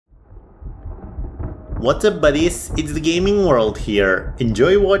What's up buddies, it's the gaming world here.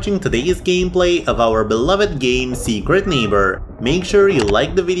 Enjoy watching today's gameplay of our beloved game Secret Neighbor. Make sure you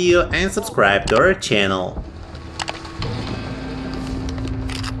like the video and subscribe to our channel.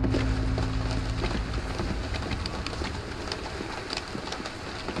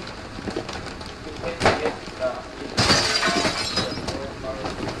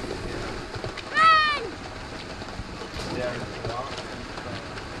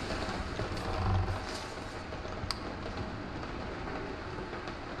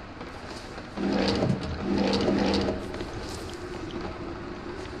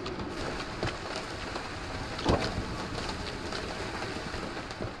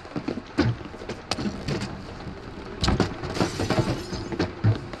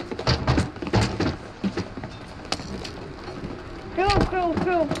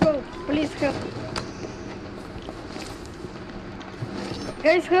 Help, please help.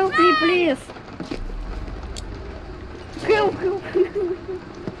 Guys, help me, please. Help.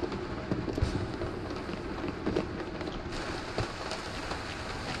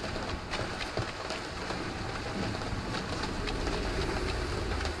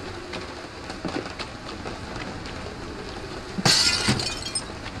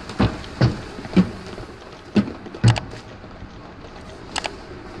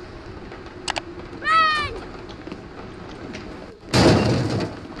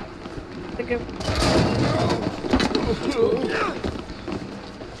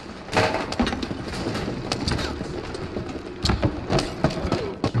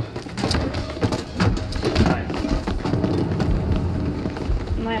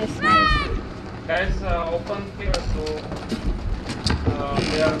 Nice. Guys, open here so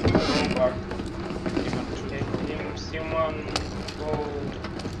they are going back. Human go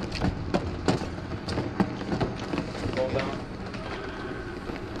down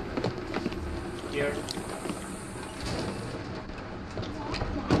here.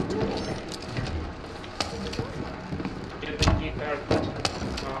 Get the key card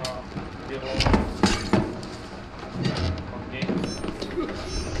below. Okay.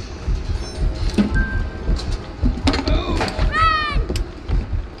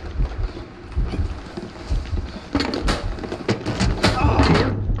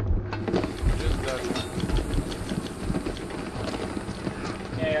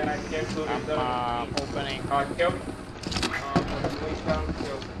 I'm opening. Help. We can't help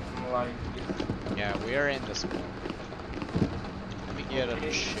like this. Yeah, we are in the smoke. Let me get a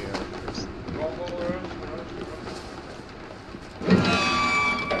chair first. Go over.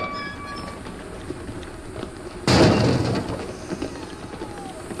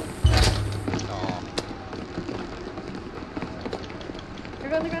 Oh, They're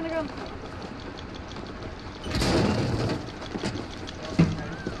gone.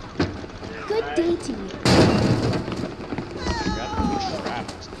 Good day to you. you got no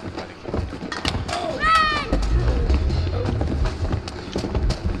traps, buddy.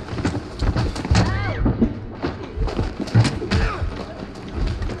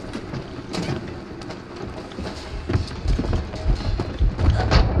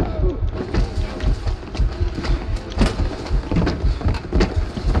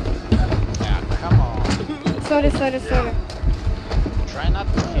 Yeah, come on. Sorry. Try not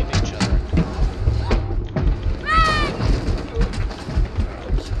to hit each other.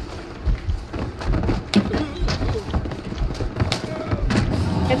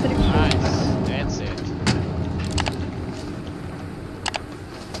 Nice, that's it.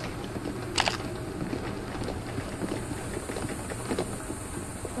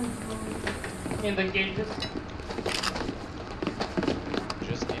 In the cages.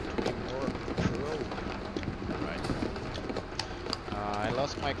 Just need to be more pro. Right. I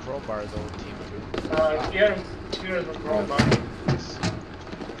lost my crowbar though, team 2. Here's the crowbar. Yes. I'm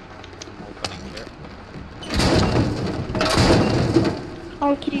opening here.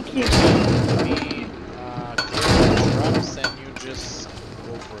 Okay. Let me clear the traps and you just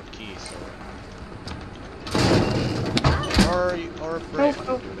go for keys or break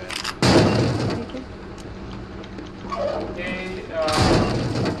Go. do that. Okay. Okay,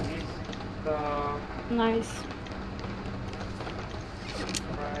 is the Nice.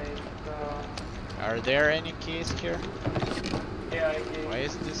 right. Are there any keys here? Yeah, okay. Why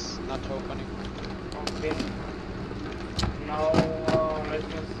is this not opening? Okay. Now let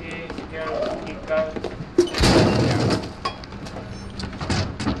me see here the key card. Yeah.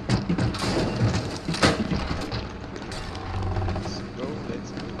 Let's go.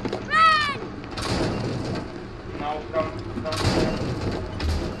 Now come here.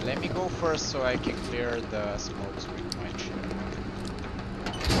 Let me go first so I can clear the smokes with my chair.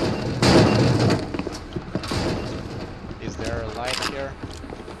 here.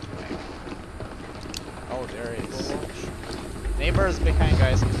 Okay. Oh, there he is. Neighbors behind,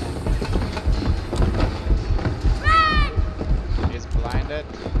 guys. He's blinded.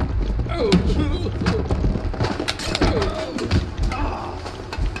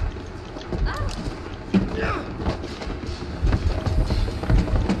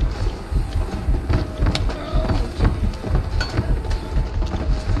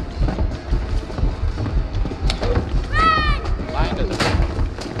 Blinded.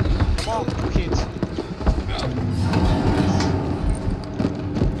 Come on, kids.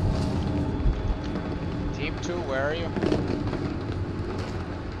 Team 2, where are you?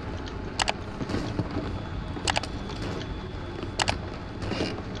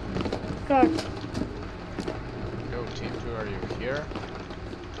 Как? Go, Team 2, are you here?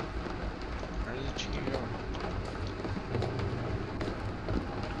 Where did you go?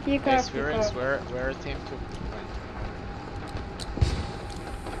 Тихо, Experience, тихо. where Team 2 went?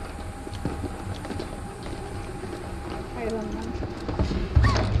 I don't know.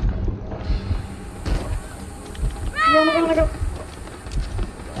 Go.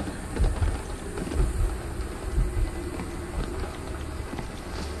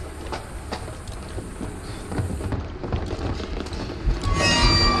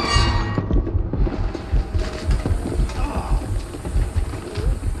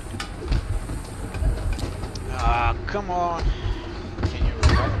 Ah, come on! Can you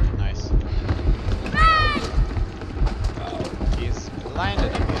revive? Nice. He's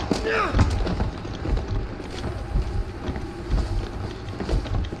blinded again.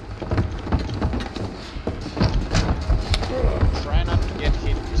 Try not to get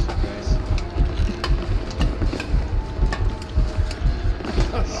hit, guys.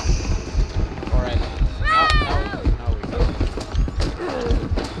 Alright. Now we go.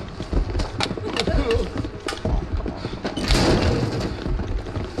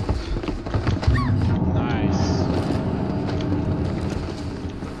 Nice.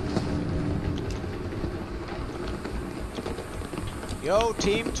 Yo,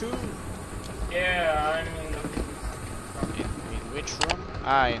 Team 2! Yeah, I'm in In which room?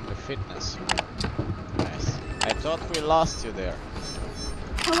 Ah, in the fitness. Nice. I thought we lost you there.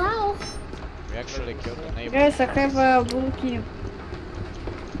 Hello? We actually killed the neighbor. Guys, I have a blue key.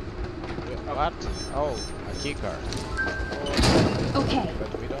 What? Oh, a keycard. Okay.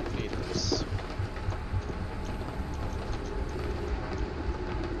 But we don't need this.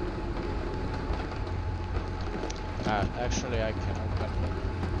 Actually, I can open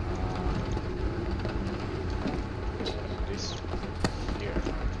this here.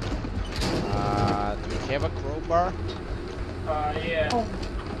 Do you have a crowbar? yeah. Oh.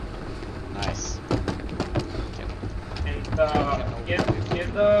 Nice. And get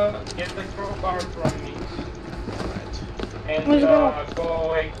the crowbar from me. Alright. And Let's go. go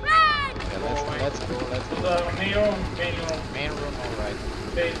away. Yeah, let's go. To the main room. Main room, alright.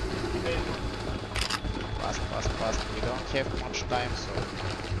 Stay. Fast. We don't have much time, so...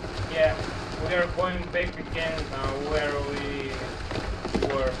 Yeah, we are going back again where we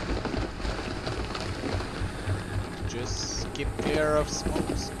were. Just keep clear of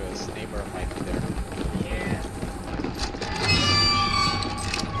smokes, because neighbor might be there. Yeah.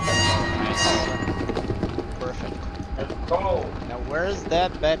 Nice. Perfect. Let's go. Now where's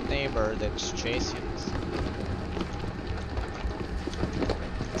that bad neighbor that's chasing us?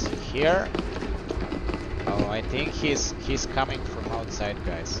 Is he here? Oh, I think he's coming from outside,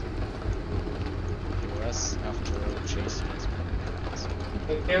 guys. He was after all chasing us.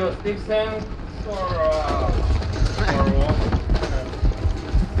 Okay, was 6 cents or what?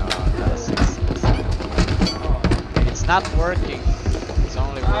 No, 6. Oh. It's not working. It's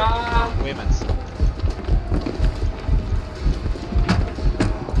only working for women's.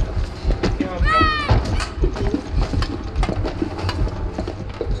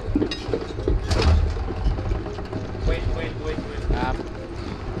 Wait. I'm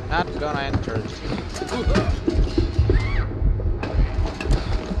not gonna enter. Next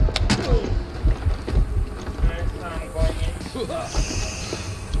I'm going in.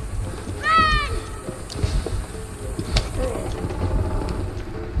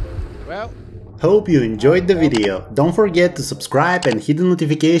 Well, Hope you enjoyed the video. Don't forget to subscribe and hit the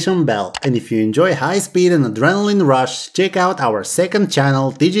notification bell. And if you enjoy high speed and adrenaline rush, check out our second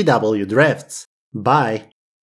channel TGW Drafts. Bye!